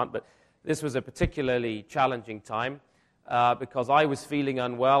church plant, but this was a particularly challenging time because I was feeling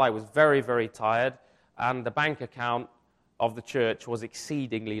unwell. I was very, very tired, and the bank account of the church was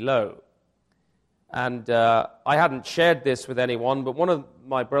exceedingly low. And I hadn't shared this with anyone, but one of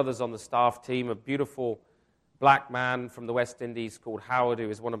my brothers on the staff team, a beautiful black man from the West Indies called Howard, who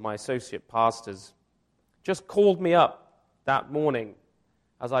is one of my associate pastors, just called me up that morning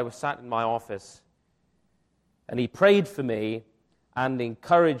as I was sat in my office. And he prayed for me and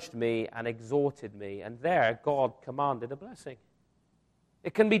encouraged me and exhorted me. And there, God commanded a blessing.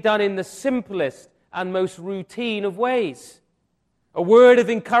 It can be done in the simplest and most routine of ways. A word of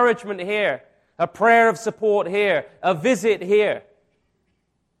encouragement here, a prayer of support here, a visit here.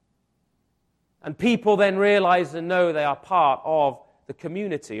 And people then realize and know they are part of the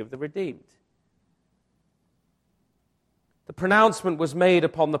community of the redeemed. The pronouncement was made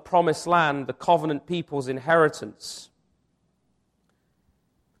upon the promised land, the covenant people's inheritance.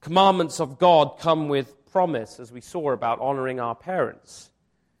 Commandments of God come with promise, as we saw about honoring our parents.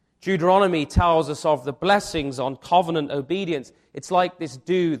 Deuteronomy tells us of the blessings on covenant obedience. It's like this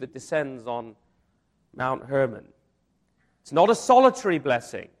dew that descends on Mount Hermon. It's not a solitary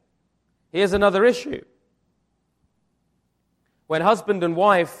blessing. Here's another issue. When husband and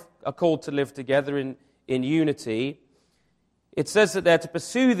wife are called to live together in unity, it says that they're to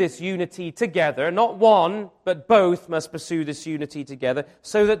pursue this unity together. Not one, but both must pursue this unity together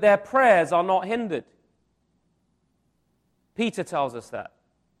so that their prayers are not hindered. Peter tells us that.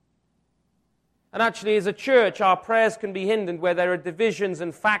 And actually, as a church, our prayers can be hindered where there are divisions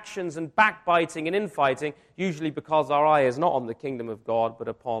and factions and backbiting and infighting, usually because our eye is not on the kingdom of God, but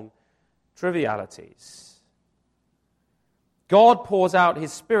upon trivialities. God pours out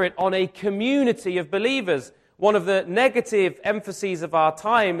His Spirit on a community of believers. One of the negative emphases of our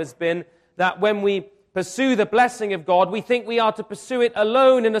time has been that when we pursue the blessing of God, we think we are to pursue it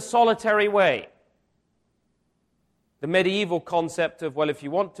alone in a solitary way. The medieval concept of, well, if you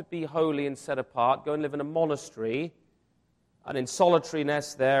want to be holy and set apart, go and live in a monastery, and in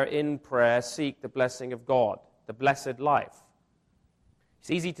solitariness there, in prayer, seek the blessing of God, the blessed life. It's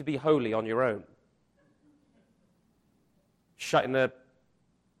easy to be holy on your own. Shut in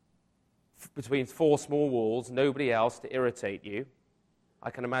between four small walls, nobody else to irritate you. I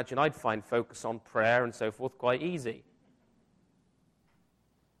can imagine I'd find focus on prayer and so forth quite easy.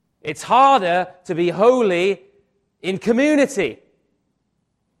 It's harder to be holy in community.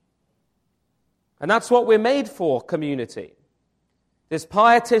 And that's what we're made for, community. This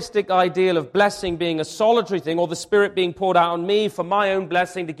pietistic ideal of blessing being a solitary thing, or the Spirit being poured out on me for my own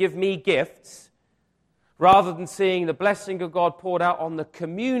blessing to give me gifts, rather than seeing the blessing of God poured out on the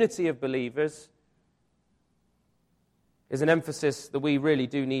community of believers, is an emphasis that we really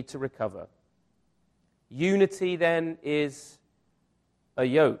do need to recover. Unity, then, is a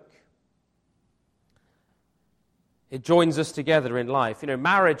yoke. It joins us together in life. You know,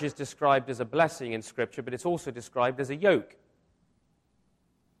 marriage is described as a blessing in Scripture, but it's also described as a yoke.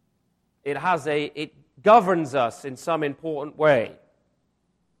 It governs us in some important way.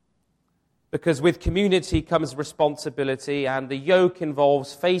 Because with community comes responsibility, and the yoke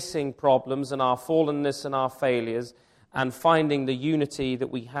involves facing problems and our fallenness and our failures and finding the unity that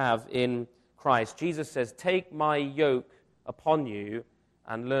we have in Christ. Jesus says, "Take my yoke upon you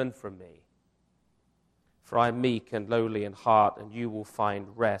and learn from me. For I am meek and lowly in heart, and you will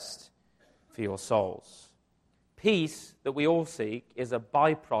find rest for your souls." Peace that we all seek is a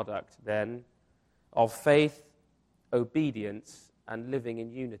byproduct, then, of faith, obedience, and living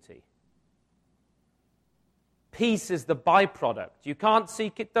in unity. Peace is the byproduct. You can't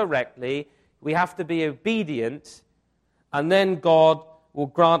seek it directly. We have to be obedient, and then God will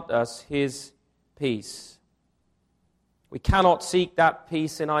grant us His peace. We cannot seek that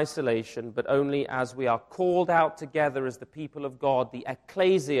peace in isolation, but only as we are called out together as the people of God, the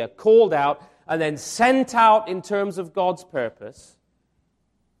ecclesia, called out and then sent out in terms of God's purpose.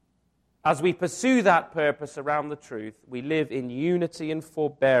 As we pursue that purpose around the truth, we live in unity and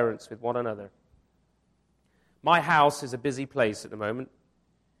forbearance with one another. My house is a busy place at the moment.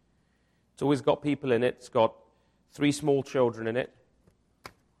 It's always got people in it. It's got 3 small children in it.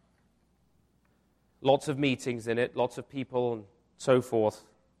 Lots of meetings in it, lots of people and so forth.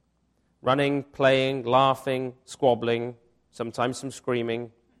 Running, playing, laughing, squabbling, sometimes some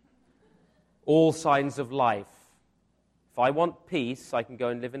screaming. All signs of life. If I want peace, I can go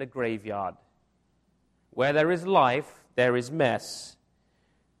and live in a graveyard. Where there is life, there is mess.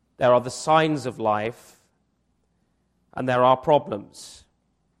 There are the signs of life, and there are problems.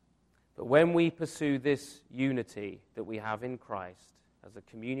 But when we pursue this unity that we have in Christ as a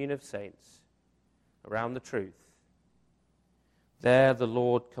communion of saints around the truth, there the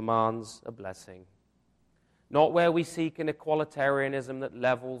Lord commands a blessing. Not where we seek an equalitarianism that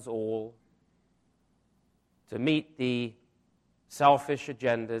levels all to meet the selfish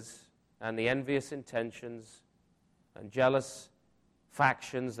agendas and the envious intentions and jealous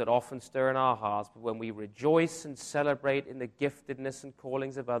factions that often stir in our hearts, but when we rejoice and celebrate in the giftedness and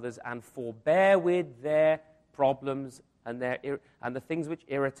callings of others and forbear with their problems and the things which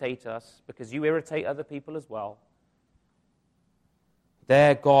irritate us, because you irritate other people as well.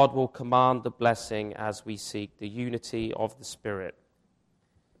 There God will command the blessing as we seek the unity of the Spirit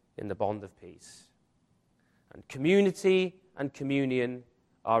in the bond of peace. And community and communion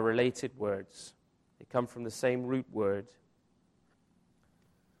are related words. They come from the same root word.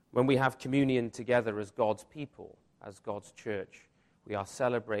 When we have communion together as God's people, as God's church, we are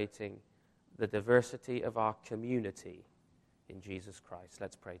celebrating the diversity of our community in Jesus Christ.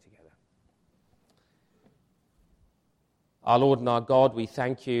 Let's pray together. Our Lord and our God, we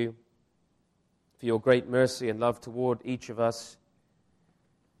thank you for your great mercy and love toward each of us.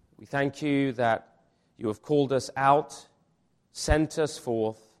 We thank you that you have called us out, sent us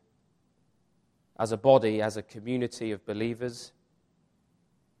forth as a body, as a community of believers,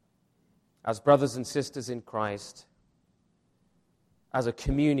 as brothers and sisters in Christ, as a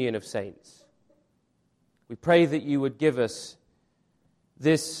communion of saints. We pray that you would give us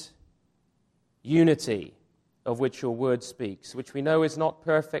this unity of which your word speaks, which we know is not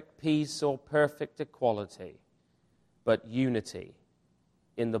perfect peace or perfect equality, but unity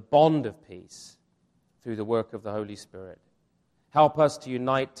in the bond of peace through the work of the Holy Spirit. Help us to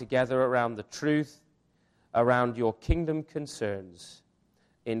unite together around the truth, around your kingdom concerns,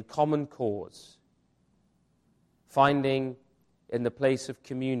 in common cause, finding in the place of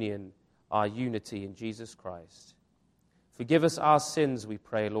communion our unity in Jesus Christ. Forgive us our sins, we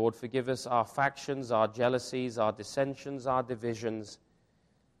pray, Lord. Forgive us our factions, our jealousies, our dissensions, our divisions,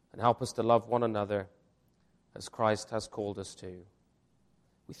 and help us to love one another as Christ has called us to.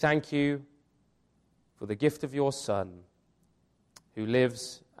 We thank you for the gift of your Son, who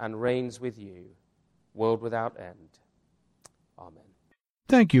lives and reigns with you, world without end. Amen.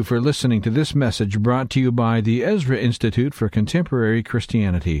 Thank you for listening to this message brought to you by the Ezra Institute for Contemporary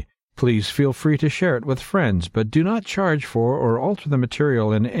Christianity. Please feel free to share it with friends, but do not charge for or alter the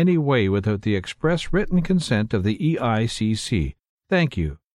material in any way without the express written consent of the EICC. Thank you.